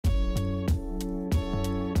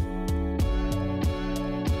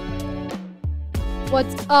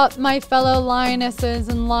What's up, my fellow lionesses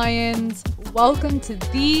and lions? Welcome to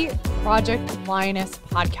the Project Lioness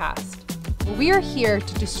podcast, where we are here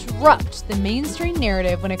to disrupt the mainstream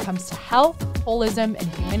narrative when it comes to health, holism, and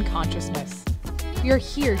human consciousness. We are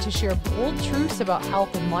here to share bold truths about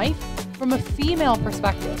health and life from a female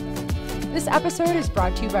perspective. This episode is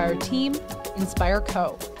brought to you by our team, Inspire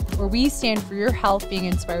Co., where we stand for your health being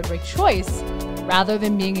inspired by choice rather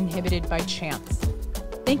than being inhibited by chance.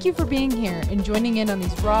 Thank you for being here and joining in on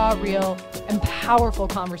these raw, real, and powerful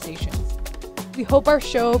conversations. We hope our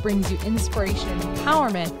show brings you inspiration and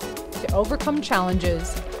empowerment to overcome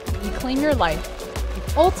challenges, reclaim your life, and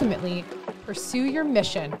ultimately pursue your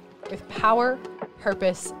mission with power,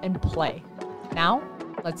 purpose, and play. Now,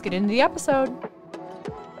 let's get into the episode.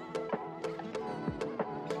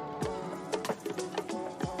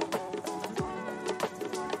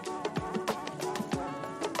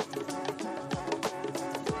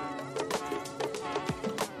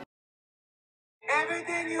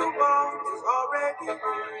 Everything you want is already here.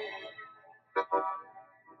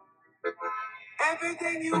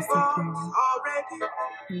 Everything you want is already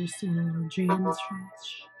You're just doing a little jam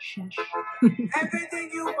shush. Everything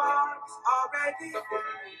you want is already here.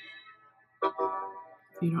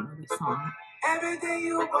 If you don't know this song, Everything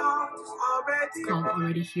you want is already it's called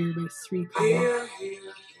Already Here by Sri Khan. here.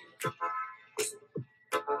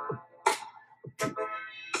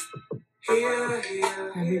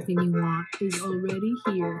 Here. Everything you want is already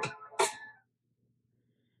here.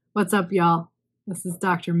 What's up, y'all? This is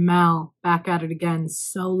Dr. Mel, back at it again,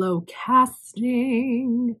 solo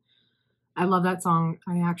casting. I love that song.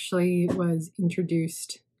 I actually was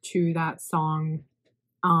introduced to that song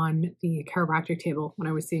on the chiropractic table when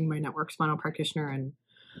I was seeing my network spinal practitioner, and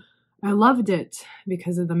I loved it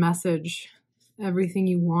because of the message. Everything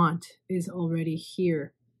you want is already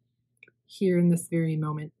here in this very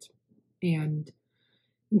moment, and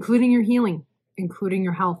including your healing, including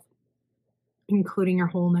your health, including your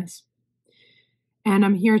wholeness. And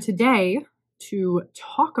I'm here today to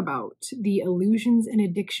talk about the illusions and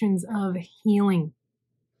addictions of healing.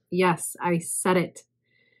 Yes, I said it.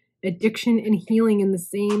 Addiction and healing in the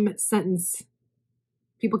same sentence.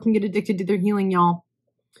 People can get addicted to their healing, y'all.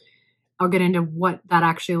 I'll get into what that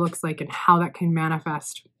actually looks like and how that can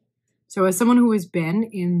manifest. So as someone who has been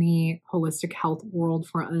in the holistic health world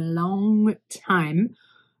for a long time,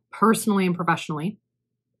 personally and professionally,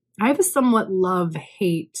 I have a somewhat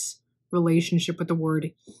love-hate relationship with the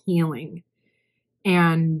word healing.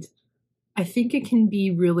 And I think it can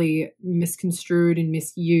be really misconstrued and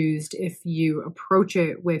misused if you approach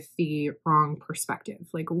it with the wrong perspective.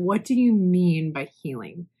 Like, what do you mean by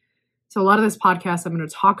healing? So a lot of this podcast, I'm going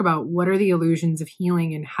to talk about what are the illusions of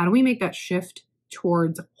healing and how do we make that shift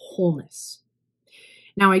towards wholeness.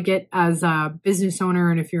 Now, I get as a business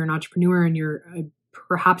owner, and if you're an entrepreneur and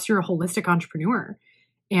perhaps you're a holistic entrepreneur,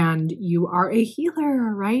 and you are a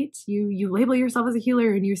healer, right? You label yourself as a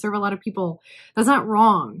healer and you serve a lot of people. That's not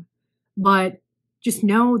wrong. But just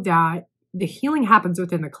know that the healing happens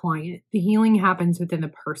within the client. The healing happens within the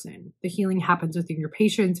person. The healing happens within your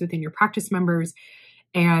patients, within your practice members.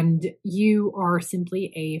 And you are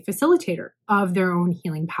simply a facilitator of their own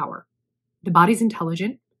healing power. The body's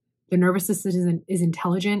intelligent. The nervous system is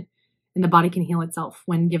intelligent. And the body can heal itself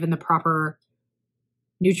when given the proper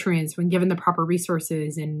nutrients, when given the proper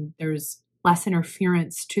resources, and there's less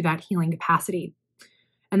interference to that healing capacity.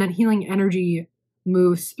 And that healing energy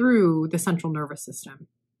moves through the central nervous system.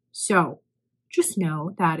 So just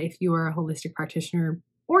know that if you are a holistic practitioner,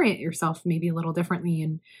 orient yourself maybe a little differently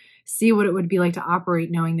and see what it would be like to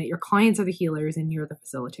operate knowing that your clients are the healers and you're the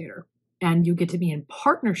facilitator. And you get to be in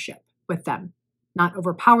partnership with them, not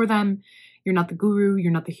overpower them. You're not the guru,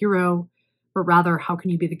 you're not the hero, but rather, how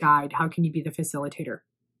can you be the guide? How can you be the facilitator?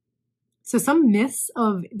 So some myths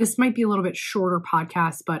of this might be a little bit shorter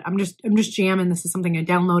podcast, but I'm just jamming. This is something I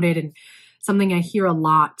downloaded and something I hear a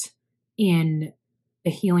lot in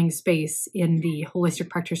the healing space, in the holistic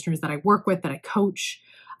practitioners that I work with, that I coach.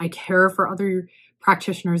 I care for other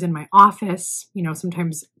practitioners in my office. You know,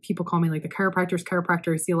 sometimes people call me like the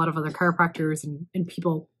chiropractor. I see a lot of other chiropractors and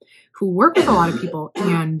people who work with a lot of people.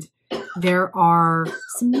 And there are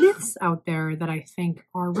some myths out there that I think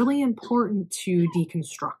are really important to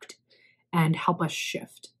deconstruct and help us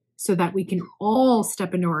shift so that we can all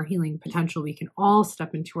step into our healing potential. We can all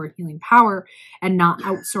step into our healing power and not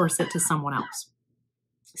outsource it to someone else.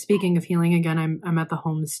 Speaking of healing, again, I'm at the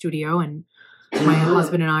home studio, and my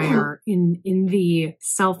husband and I are in the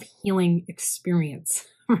self-healing experience,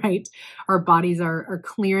 right? Our bodies are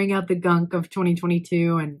clearing out the gunk of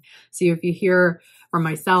 2022. And so if you hear from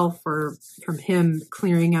myself or from him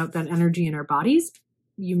clearing out that energy in our bodies,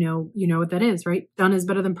 you know what that is, right? Done is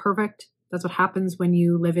better than perfect. That's what happens when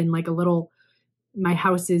you live in like my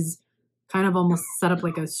house is kind of almost set up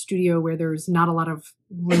like a studio where there's not a lot of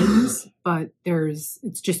rooms, but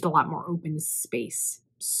it's just a lot more open space.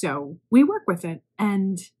 So we work with it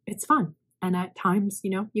and it's fun. And at times,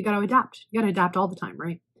 you got to adapt. You got to adapt all the time,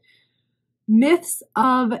 right? Myths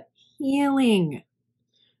of healing.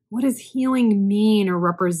 What does healing mean or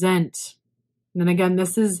represent? And then again,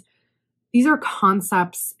 these are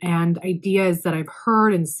concepts and ideas that I've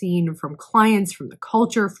heard and seen from clients, from the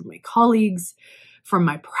culture, from my colleagues, from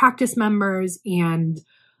my practice members. And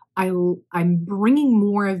I'm bringing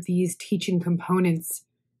more of these teaching components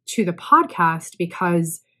to the podcast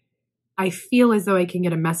because I feel as though I can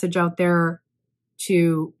get a message out there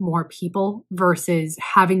to more people versus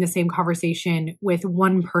having the same conversation with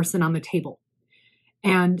one person on the table.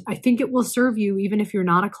 And I think it will serve you even if you're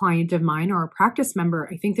not a client of mine or a practice member.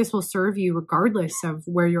 I think this will serve you regardless of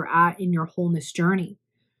where you're at in your wholeness journey.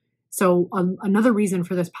 So another reason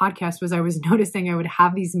for this podcast was I was noticing I would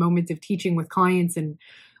have these moments of teaching with clients and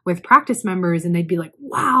with practice members, and they'd be like,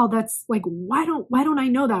 wow, that's like, why don't I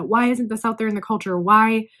know that? Why isn't this out there in the culture?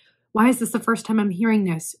 Why is this the first time I'm hearing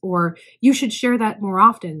this? Or you should share that more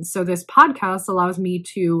often. So this podcast allows me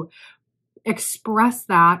to express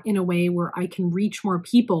that in a way where I can reach more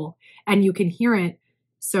people and you can hear it.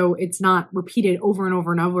 So it's not repeated over and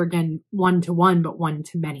over and over again, one to one, but one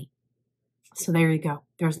to many. So there you go.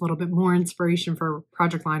 There's a little bit more inspiration for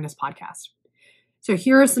Project Lioness podcast. So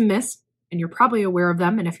here are some myths, and you're probably aware of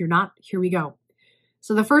them. And if you're not, here we go.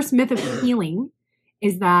 So the first myth of healing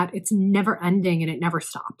is that it's never ending and it never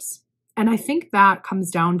stops. And I think that comes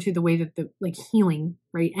down to the way that healing,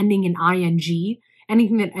 right? Ending in ing,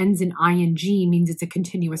 anything that ends in ing means it's a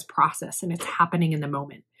continuous process and it's happening in the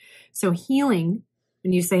moment. So healing,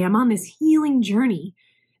 when you say I'm on this healing journey,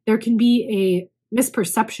 there can be a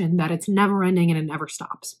misperception that it's never ending and it never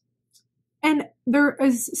stops. And there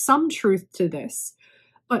is some truth to this,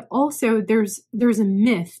 but also there's a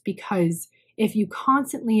myth because if you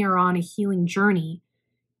constantly are on a healing journey,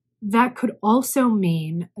 that could also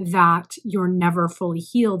mean that you're never fully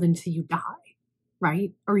healed until you die.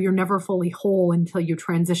 Right? Or you're never fully whole until you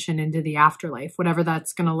transition into the afterlife, whatever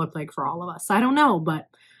that's going to look like for all of us. I don't know, but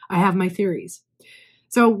I have my theories.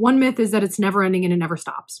 So one myth is that it's never ending and it never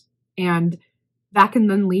stops. And that can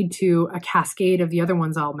then lead to a cascade of the other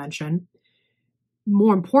ones I'll mention.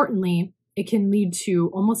 More importantly, it can lead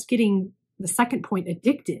to almost getting the second point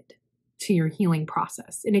addicted to your healing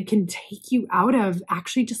process. And it can take you out of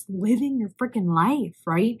actually just living your freaking life,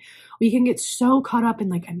 right? We can get so caught up in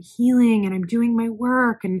like, I'm healing and I'm doing my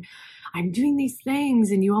work and I'm doing these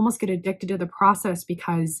things. And you almost get addicted to the process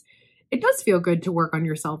because it does feel good to work on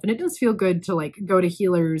yourself. And it does feel good to like go to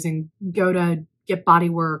healers and go to get body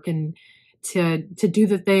work and to do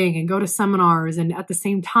the thing and go to seminars. And at the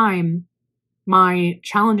same time, my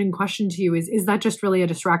challenging question to you is that just really a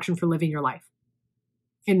distraction for living your life?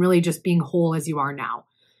 And really just being whole as you are now.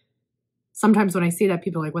 Sometimes when I say that,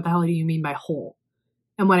 people are like, what the hell do you mean by whole?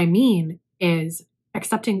 And what I mean is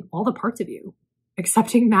accepting all the parts of you,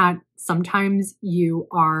 accepting that sometimes you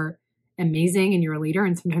are amazing and you're a leader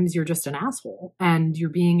and sometimes you're just an asshole and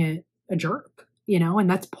you're being a jerk, and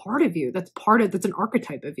that's part of you. That's an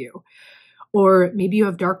archetype of you. Or maybe you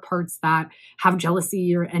have dark parts that have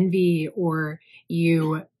jealousy or envy, or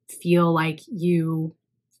you feel like you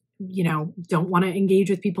don't want to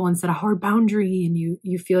engage with people and set a hard boundary and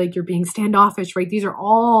you feel like you're being standoffish, right? These are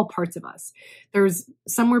all parts of us. There's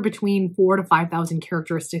somewhere between 4,000 to 5,000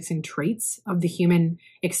 characteristics and traits of the human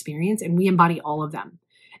experience, and we embody all of them.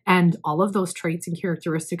 And all of those traits and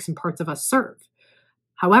characteristics and parts of us serve.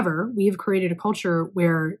 However, we have created a culture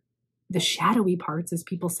where the shadowy parts, as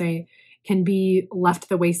people say, can be left to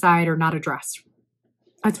the wayside or not addressed.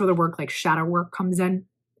 That's where the work like shadow work comes in.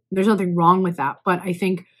 There's nothing wrong with that, but I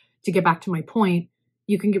think to get back to my point,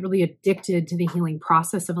 you can get really addicted to the healing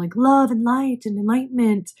process of like love and light and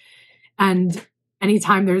enlightenment. And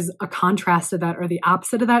anytime there's a contrast to that or the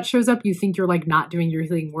opposite of that shows up, you think you're like not doing your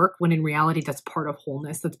healing work when in reality, that's part of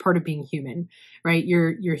wholeness. That's part of being human, right?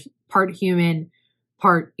 You're part human,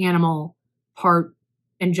 part animal, part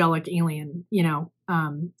angelic alien,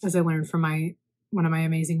 as I learned from one of my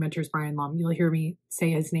amazing mentors, Brian Lum. You'll hear me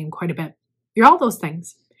say his name quite a bit. You're all those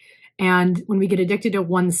things. And when we get addicted to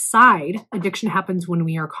one side, addiction happens when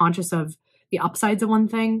we are conscious of the upsides of one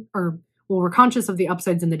thing, we're conscious of the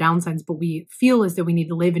upsides and the downsides, but we feel as though we need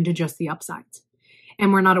to live into just the upsides.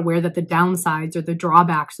 And we're not aware that the downsides or the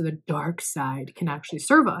drawbacks or the dark side can actually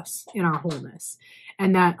serve us in our wholeness.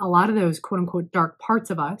 And that a lot of those quote unquote dark parts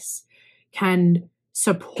of us can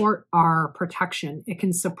support our protection. It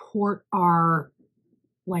can support our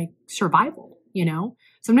like survival, you know?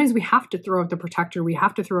 Sometimes we have to throw up the protector, we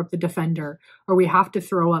have to throw up the defender, or we have to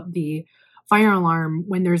throw up the fire alarm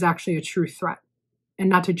when there's actually a true threat. And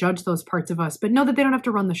not to judge those parts of us, but know that they don't have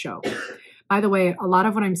to run the show. By the way, a lot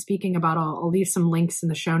of what I'm speaking about, I'll leave some links in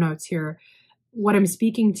the show notes here. What I'm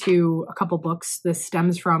speaking to, a couple books this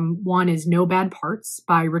stems from. One is No Bad Parts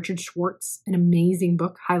by Richard Schwartz, an amazing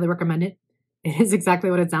book. Highly recommend it. It is exactly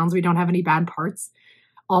what it sounds. We don't have any bad parts.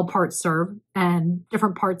 All parts serve, and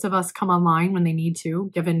different parts of us come online when they need to,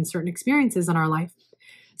 given certain experiences in our life.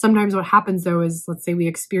 Sometimes what happens though is, let's say we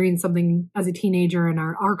experience something as a teenager and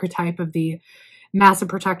our archetype of the massive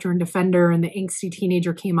protector and defender and the angsty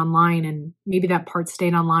teenager came online, and maybe that part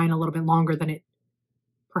stayed online a little bit longer than it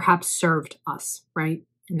perhaps served us, right?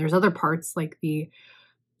 And there's other parts like the,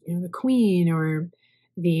 the queen, or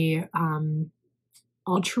the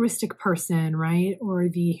altruistic person, right? Or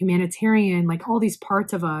the humanitarian, like all these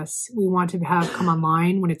parts of us we want to have come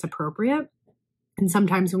online when it's appropriate. And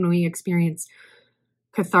sometimes when we experience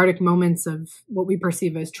cathartic moments of what we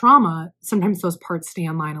perceive as trauma, sometimes those parts stay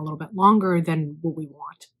online a little bit longer than what we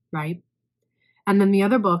want, right? And then the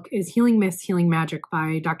other book is Healing Myths, Healing Magic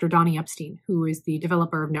by Dr. Donnie Epstein, who is the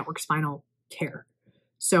developer of Network Spinal Care.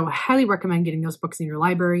 So I highly recommend getting those books in your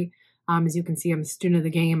library. As you can see, I'm a student of the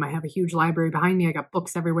game. I have a huge library behind me. I got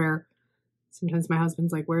books everywhere. Sometimes my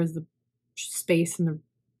husband's like, where's the space in the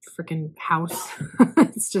freaking house?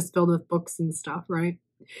 It's just filled with books and stuff, right?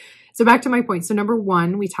 So back to my point. So number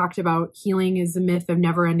one, we talked about healing is the myth of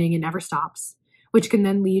never ending and never stops, which can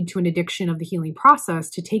then lead to an addiction of the healing process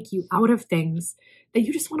to take you out of things that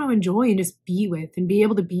you just want to enjoy and just be with, and be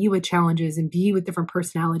able to be with challenges and be with different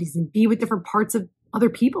personalities and be with different parts of other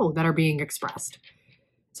people that are being expressed.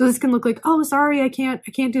 So this can look like, oh, sorry, I can't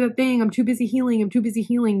do that thing. I'm too busy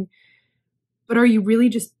healing. But are you really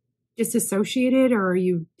just disassociated, or are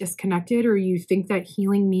you disconnected, or you think that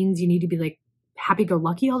healing means you need to be like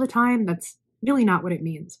happy-go-lucky all the time? That's really not what it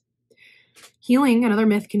means. Healing, another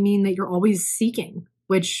myth, can mean that you're always seeking,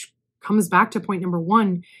 which comes back to point number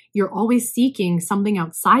one. You're always seeking something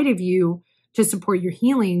outside of you to support your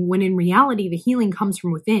healing, when in reality, the healing comes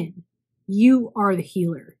from within. You are the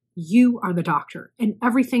healer. You are the doctor. And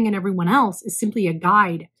everything and everyone else is simply a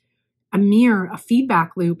guide, a mirror, a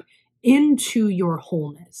feedback loop into your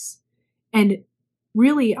wholeness. And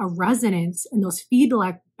really a resonance, and those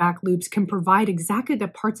feedback loops can provide exactly the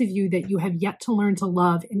parts of you that you have yet to learn to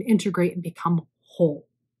love and integrate and become whole.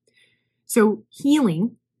 So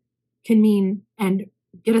healing can mean, and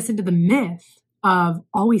get us into the myth of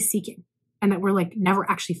always seeking, and that we're like never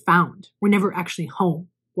actually found. We're never actually home.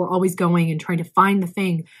 We're always going and trying to find the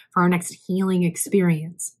thing for our next healing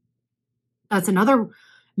experience. That's another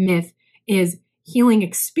myth, is healing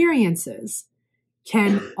experiences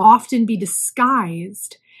can often be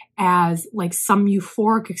disguised as like some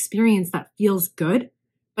euphoric experience that feels good,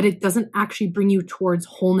 but it doesn't actually bring you towards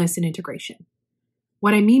wholeness and integration.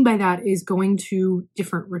 What I mean by that is going to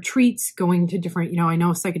different retreats, going to different, I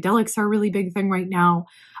know psychedelics are a really big thing right now.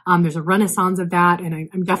 There's a renaissance of that, and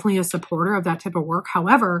I'm definitely a supporter of that type of work.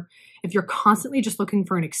 However, if you're constantly just looking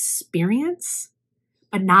for an experience,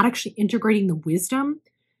 but not actually integrating the wisdom,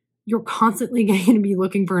 you're constantly going to be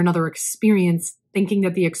looking for another experience, thinking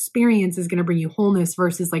that the experience is going to bring you wholeness,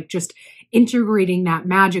 versus like just integrating that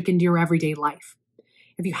magic into your everyday life.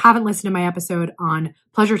 If you haven't listened to my episode on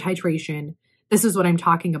pleasure titration, this is what I'm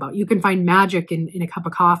talking about. You can find magic in a cup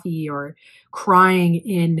of coffee, or crying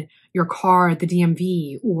in your car at the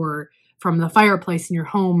DMV, or from the fireplace in your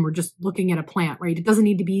home, or just looking at a plant, right? It doesn't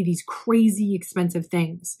need to be these crazy expensive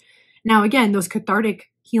things. Now, again, those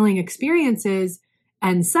cathartic healing experiences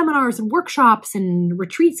and seminars and workshops and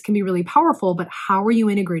retreats can be really powerful, but how are you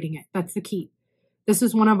integrating it? That's the key. This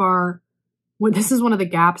is one of the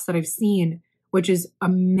gaps that I've seen, which is a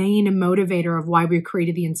main motivator of why we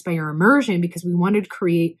created the Inspire Immersion, because we wanted to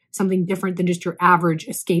create something different than just your average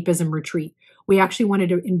escapism retreat. We actually wanted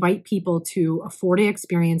to invite people to a 4-day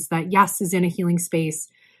experience that, yes, is in a healing space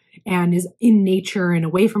and is in nature and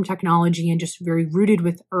away from technology and just very rooted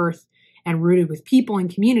with earth and rooted with people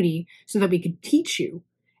and community, so that we could teach you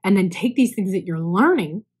and then take these things that you're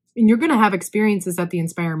learning. And you're going to have experiences at the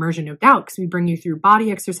Inspire Immersion, no doubt, because we bring you through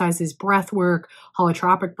body exercises, breath work,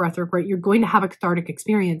 holotropic breath work, right? You're going to have a cathartic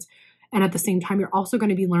experience. And at the same time, you're also going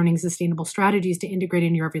to be learning sustainable strategies to integrate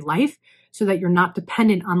in your every life, so that you're not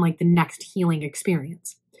dependent on like the next healing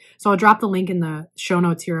experience. So I'll drop the link in the show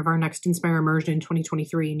notes here of our next Inspire Immersion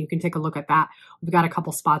 2023, and you can take a look at that. We've got a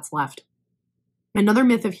couple spots left. Another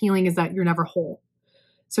myth of healing is that you're never whole.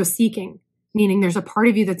 So seeking, meaning there's a part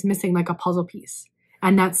of you that's missing, like a puzzle piece,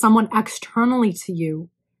 and that someone externally to you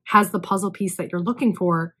has the puzzle piece that you're looking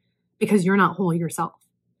for, because you're not whole yourself.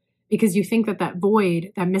 because you think that that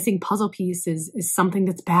void, that missing puzzle piece is something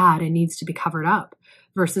that's bad and needs to be covered up,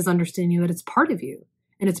 versus understanding that it's part of you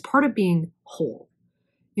and it's part of being whole.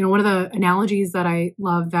 You know, one of the analogies that I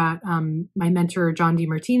love that my mentor, John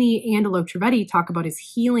DeMartini, and Alok Trivedi talk about is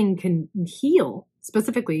healing can heal,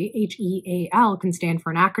 specifically HEAL can stand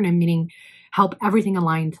for an acronym meaning help everything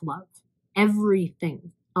align to love.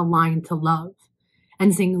 Everything aligned to love.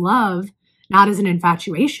 And seeing love not as an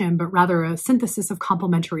infatuation, but rather a synthesis of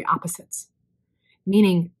complementary opposites.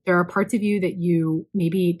 Meaning there are parts of you that you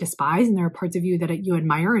maybe despise and there are parts of you that you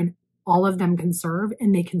admire, and all of them can serve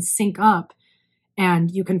and they can sync up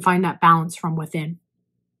and you can find that balance from within.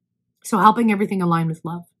 So helping everything align with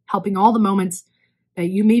love, helping all the moments that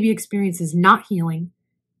you maybe experience as not healing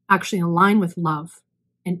actually align with love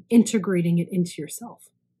and integrating it into yourself.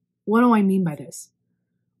 What do I mean by this?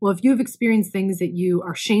 Well, if you've experienced things that you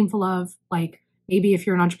are shameful of, like maybe if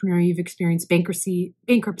you're an entrepreneur, you've experienced bankruptcy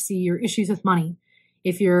or issues with money.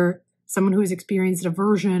 If you're someone who has experienced a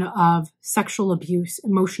version of sexual abuse,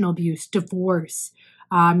 emotional abuse, divorce,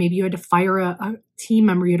 maybe you had to fire a team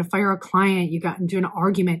member, you had to fire a client, you got into an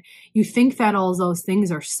argument. You think that all those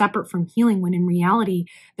things are separate from healing, when in reality,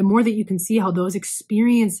 the more that you can see how those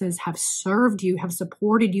experiences have served you, have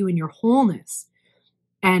supported you in your wholeness,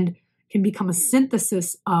 and can become a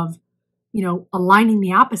synthesis of, you know, aligning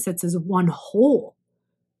the opposites as one whole.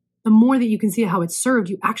 The more that you can see how it served,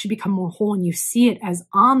 you actually become more whole and you see it as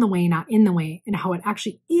on the way, not in the way, and how it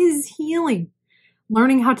actually is healing.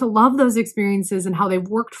 Learning how to love those experiences and how they've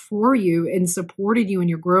worked for you and supported you in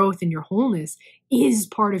your growth and your wholeness is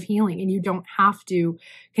part of healing. And you don't have to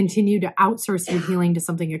continue to outsource your healing to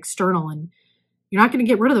something external. And you're not going to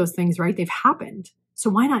get rid of those things, right? They've happened. So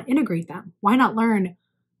why not integrate them? Why not learn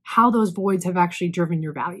how those voids have actually driven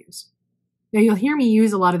your values? Now, you'll hear me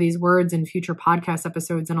use a lot of these words in future podcast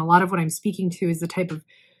episodes, and a lot of what I'm speaking to is the type of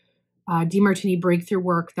DeMartini breakthrough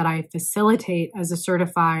work that I facilitate as a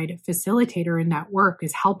certified facilitator in that work,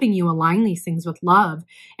 is helping you align these things with love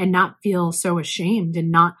and not feel so ashamed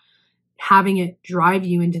and not having it drive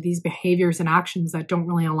you into these behaviors and actions that don't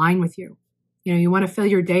really align with you. You know, you want to fill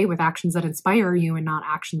your day with actions that inspire you and not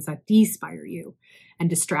actions that despire you and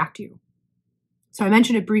distract you. So I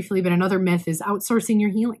mentioned it briefly, but another myth is outsourcing your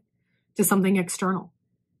healing to something external,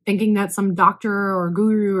 thinking that some doctor or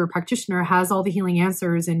guru or practitioner has all the healing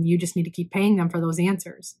answers and you just need to keep paying them for those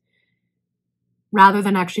answers, rather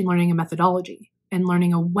than actually learning a methodology and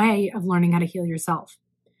learning a way of learning how to heal yourself.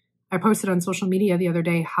 I posted on social media the other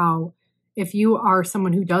day how if you are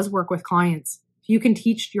someone who does work with clients, if you can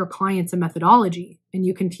teach your clients a methodology and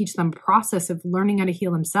you can teach them a process of learning how to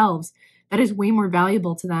heal themselves, that is way more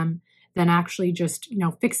valuable to them than actually just, you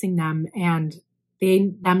know, fixing them and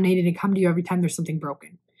them needing to come to you every time there's something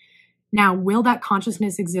broken. Now, will that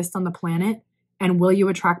consciousness exist on the planet? And will you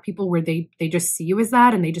attract people where they just see you as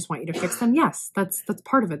that and they just want you to fix them? Yes, that's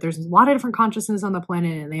part of it. There's a lot of different consciousness on the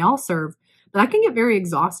planet and they all serve, but that can get very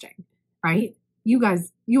exhausting, right? You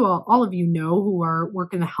guys, all of you know who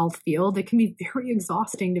work in the health field, it can be very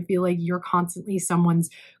exhausting to feel like you're constantly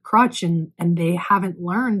someone's crutch and they haven't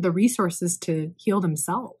learned the resources to heal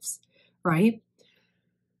themselves, right?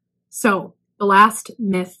 So the last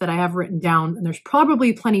myth that I have written down, and there's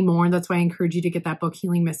probably plenty more, and that's why I encourage you to get that book,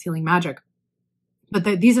 Healing Myths, Healing Magic. But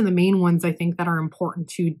these are the main ones I think that are important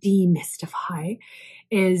to demystify,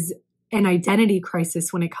 is an identity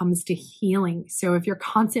crisis when it comes to healing. So if you're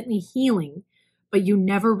constantly healing, but you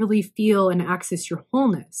never really feel and access your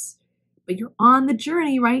wholeness, but you're on the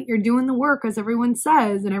journey, right? You're doing the work, as everyone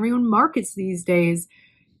says, and everyone markets these days.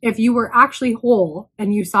 If you were actually whole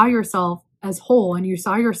and you saw yourself as whole and you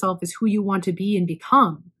saw yourself as who you want to be and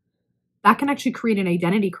become, that can actually create an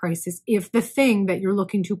identity crisis if the thing that you're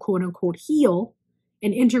looking to quote unquote heal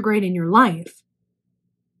and integrate in your life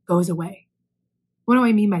goes away. What do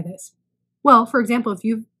I mean by this? Well, for example, if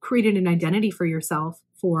you've created an identity for yourself,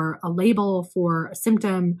 for a label, for a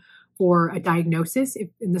symptom, for a diagnosis,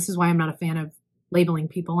 and this is why I'm not a fan of labeling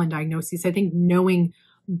people and diagnoses. I think knowing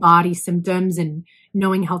body symptoms and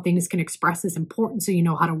knowing how things can express is important so you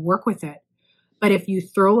know how to work with it. But if you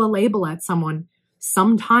throw a label at someone,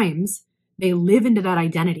 sometimes they live into that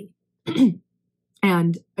identity.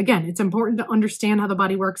 And again, it's important to understand how the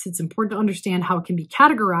body works. It's important to understand how it can be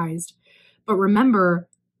categorized. But remember,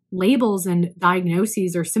 labels and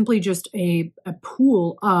diagnoses are simply just a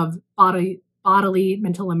pool of bodily,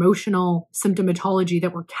 mental, emotional symptomatology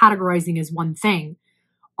that we're categorizing as one thing.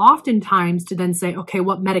 Oftentimes to then say, okay,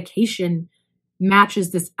 what medication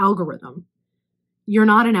matches this algorithm? You're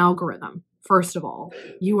not an algorithm, first of all.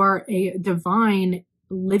 You are a divine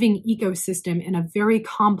living ecosystem and a very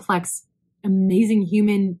complex, amazing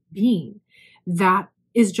human being that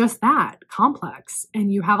is just that, complex.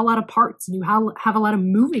 And you have a lot of parts and you have a lot of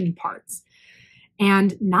moving parts.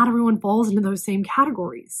 And not everyone falls into those same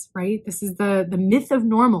categories, right? This is the myth of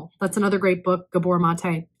normal. That's another great book, Gabor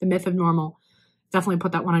Maté, The Myth of Normal. Definitely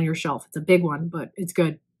put that one on your shelf. It's a big one, but it's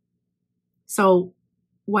good. So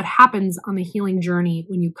what happens on the healing journey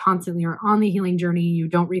when you constantly are on the healing journey, you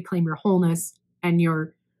don't reclaim your wholeness and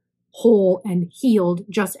you're whole and healed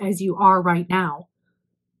just as you are right now.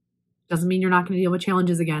 Doesn't mean you're not going to deal with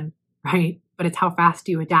challenges again, right? But it's how fast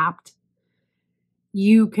you adapt.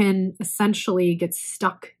 You can essentially get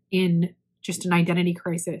stuck in just an identity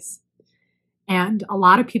crisis. And a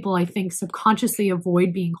lot of people, I think, subconsciously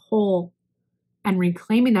avoid being whole and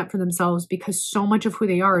reclaiming that for themselves because so much of who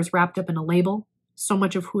they are is wrapped up in a label. So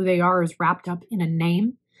much of who they are is wrapped up in a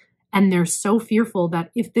name. And they're so fearful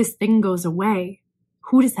that if this thing goes away,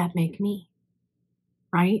 who does that make me?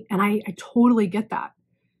 Right? And I totally get that.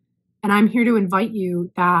 And I'm here to invite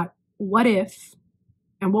you that what if,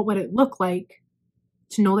 and what would it look like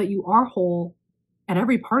to know that you are whole at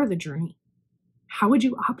every part of the journey? How would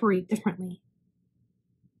you operate differently?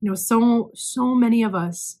 You know, so many of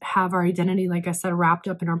us have our identity, like I said, wrapped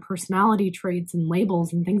up in our personality traits and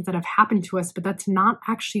labels and things that have happened to us, but that's not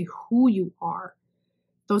actually who you are.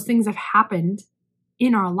 Those things have happened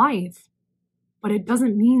in our life, but it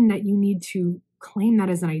doesn't mean that you need to claim that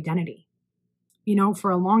as an identity. You know, for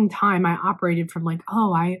a long time, I operated from like,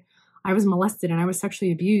 oh, I was molested and I was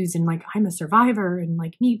sexually abused and like, I'm a survivor and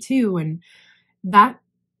like me too. And that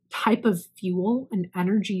type of fuel and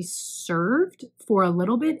energy served for a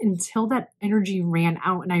little bit until that energy ran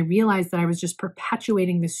out. And I realized that I was just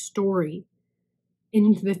perpetuating this story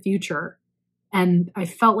into the future. And I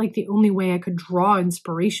felt like the only way I could draw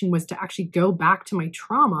inspiration was to actually go back to my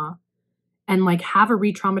trauma and like have a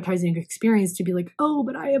re-traumatizing experience to be like, oh,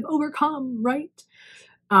 but I have overcome, right?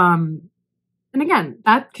 And again,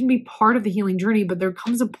 that can be part of the healing journey, but there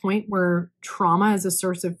comes a point where trauma as a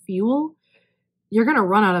source of fuel, you're going to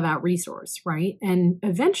run out of that resource, right? And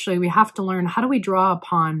eventually we have to learn, how do we draw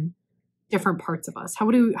upon different parts of us? How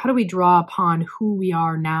do we draw upon who we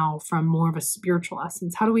are now from more of a spiritual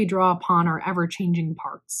essence? How do we draw upon our ever-changing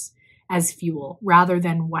parts as fuel rather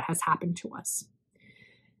than what has happened to us?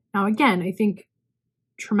 Now, again, I think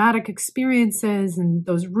traumatic experiences and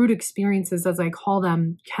those root experiences, as I call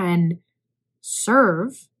them, can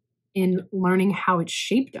serve in learning how it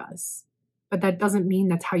shaped us. But that doesn't mean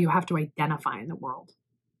that's how you have to identify in the world.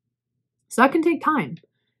 So that can take time.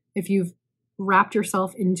 If you've wrapped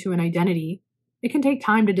yourself into an identity, it can take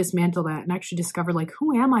time to dismantle that and actually discover, like,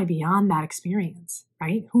 who am I beyond that experience,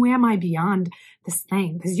 right? Who am I beyond this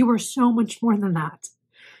thing? Because you are so much more than that.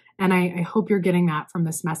 And I hope you're getting that from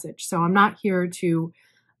this message. So I'm not here to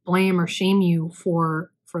blame or shame you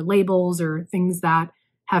for labels or things that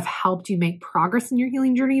have helped you make progress in your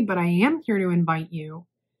healing journey, but I am here to invite you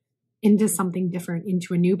into something different,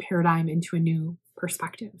 into a new paradigm, into a new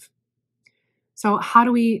perspective. So how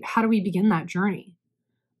do we begin that journey?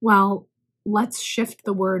 Well, let's shift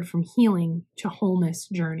the word from healing to wholeness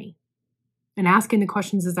journey. And asking the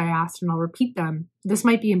questions as I asked, and I'll repeat them. This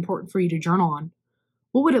might be important for you to journal on.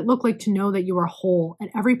 What would it look like to know that you are whole at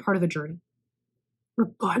every part of the journey?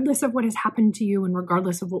 Regardless of what has happened to you and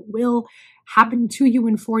regardless of what will happen to you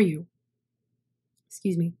and for you.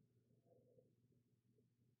 Excuse me.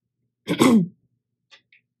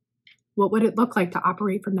 What would it look like to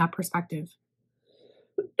operate from that perspective?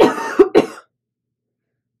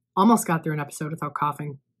 Almost got through an episode without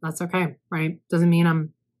coughing. That's okay, right? Doesn't mean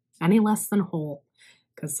I'm any less than whole,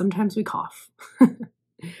 because sometimes we cough.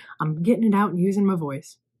 I'm getting it out and using my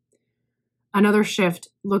voice. Another shift,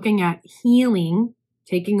 looking at healing,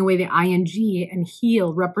 taking away the ing, and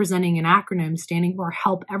heal, representing an acronym standing for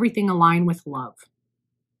help everything align with love.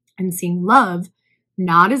 And seeing love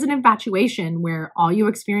not as an infatuation where all you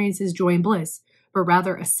experience is joy and bliss, but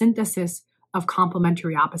rather a synthesis of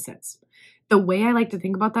complementary opposites. The way I like to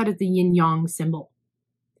think about that is the yin-yang symbol.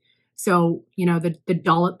 So, you know, the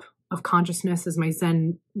dollop of consciousness, as my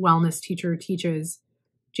Zen wellness teacher teaches,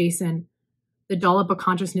 Jason, the dollop of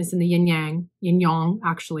consciousness in the yin-yang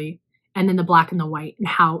actually, and then the black and the white, and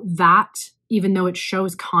how that, even though it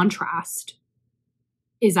shows contrast,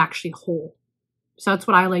 is actually whole. So that's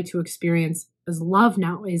what I like to experience as love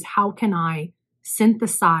now, is how can I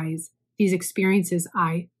synthesize these experiences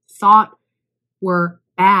I thought were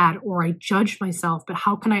bad or I judged myself, but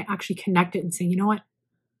how can I actually connect it and say, you know what,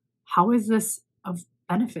 how is this of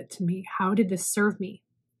benefit to me? How did this serve me?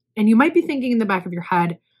 And you might be thinking in the back of your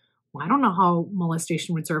head, well, I don't know how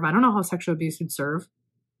molestation would serve. I don't know how sexual abuse would serve.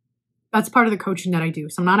 That's part of the coaching that I do.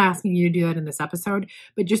 So I'm not asking you to do that in this episode,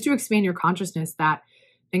 but just to expand your consciousness that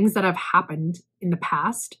things that have happened in the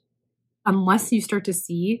past, unless you start to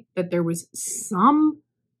see that there was some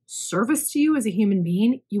service to you as a human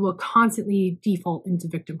being, you will constantly default into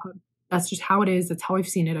victimhood. That's just how it is. That's how I've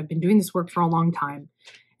seen it. I've been doing this work for a long time.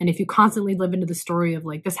 And if you constantly live into the story of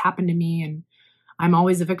like, this happened to me and I'm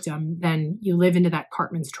always a victim, then you live into that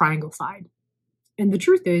Cartman's triangle side. And the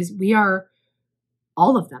truth is, we are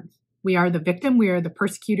all of them. We are the victim, we are the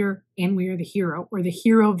persecutor, and we are the hero, or the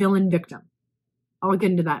hero, villain, victim. I'll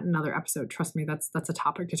get into that in another episode. Trust me, that's a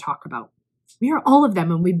topic to talk about. We are all of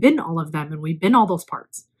them, and we've been all of them, and we've been all those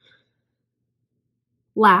parts.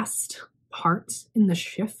 Last part in the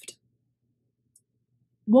shift.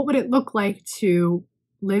 What would it look like to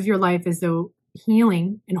live your life as though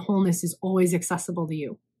healing and wholeness is always accessible to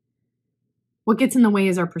you? What gets in the way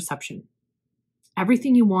is our perception.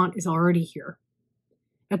 Everything you want is already here.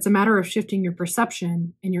 It's a matter of shifting your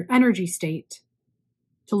perception and your energy state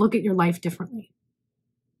to look at your life differently.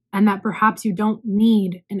 And that perhaps you don't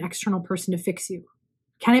need an external person to fix you.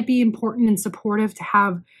 Can it be important and supportive to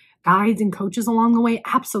have guides and coaches along the way?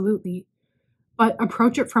 Absolutely. But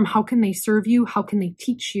approach it from how can they serve you? How can they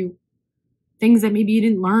teach you things that maybe you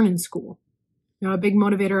didn't learn in school? You know, a big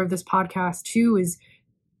motivator of this podcast too is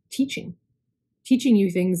teaching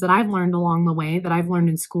you things that I've learned along the way, that I've learned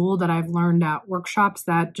in school, that I've learned at workshops,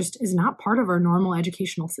 that just is not part of our normal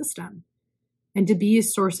educational system, and to be a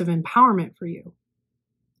source of empowerment for you.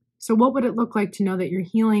 So what would it look like to know that your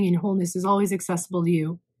healing and wholeness is always accessible to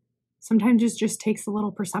you? Sometimes it just takes a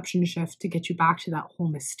little perception shift to get you back to that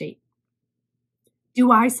wholeness state.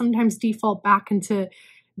 Do I sometimes default back into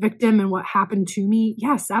victim and what happened to me?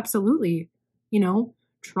 Yes, absolutely. You know,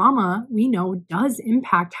 trauma, we know, does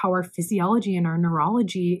impact how our physiology and our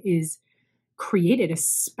neurology is created,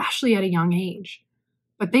 especially at a young age.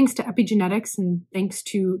 But thanks to epigenetics and thanks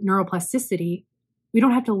to neuroplasticity, we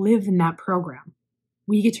don't have to live in that program.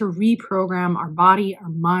 We get to reprogram our body, our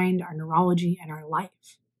mind, our neurology, and our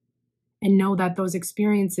life. And know that those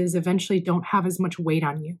experiences eventually don't have as much weight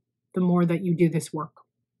on you the more that you do this work.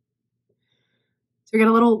 So we got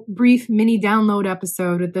a little brief mini download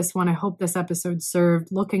episode with this one. I hope this episode served,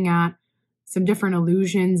 looking at some different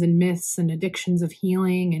illusions and myths and addictions of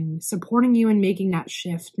healing and supporting you in making that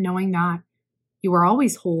shift, knowing that you are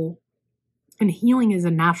always whole and healing is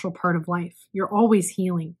a natural part of life. You're always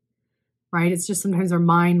healing, right? It's just sometimes our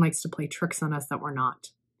mind likes to play tricks on us that we're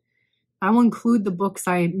not. I will include the books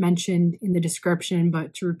I mentioned in the description,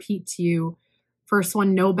 but to repeat to you, first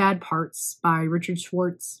one, No Bad Parts by Richard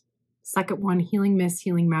Schwartz. Second one, Healing Myths,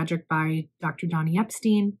 Healing Magic by Dr. Donnie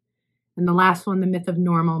Epstein. And the last one, The Myth of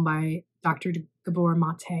Normal by Dr. Gabor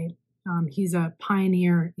Maté. He's a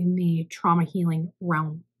pioneer in the trauma healing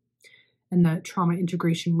realm and the trauma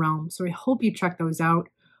integration realm. So I hope you check those out.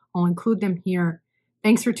 I'll include them here.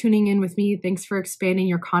 Thanks for tuning in with me. Thanks for expanding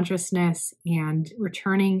your consciousness and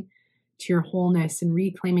returning to your wholeness and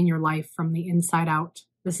reclaiming your life from the inside out.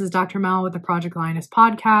 This is Dr. Mel with the Project Lioness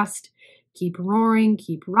podcast. Keep roaring,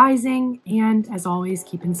 keep rising, and as always,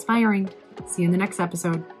 keep inspiring. See you in the next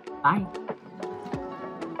episode. Bye.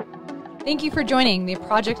 Thank you for joining the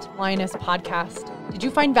Project Lioness podcast. Did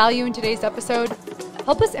you find value in today's episode?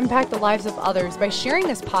 Help us impact the lives of others by sharing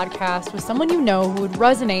this podcast with someone you know who would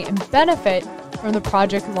resonate and benefit from the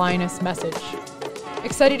Project Lioness message.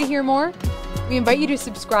 Excited to hear more? We invite you to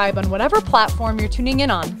subscribe on whatever platform you're tuning in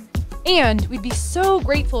on. And we'd be so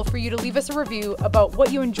grateful for you to leave us a review about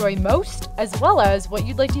what you enjoy most, as well as what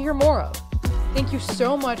you'd like to hear more of. Thank you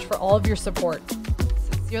so much for all of your support.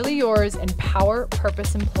 Sincerely yours in power,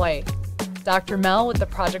 purpose, and play. Dr. Mel with the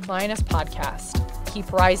Project Lioness podcast.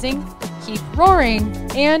 Keep rising, keep roaring,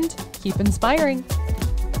 and keep inspiring.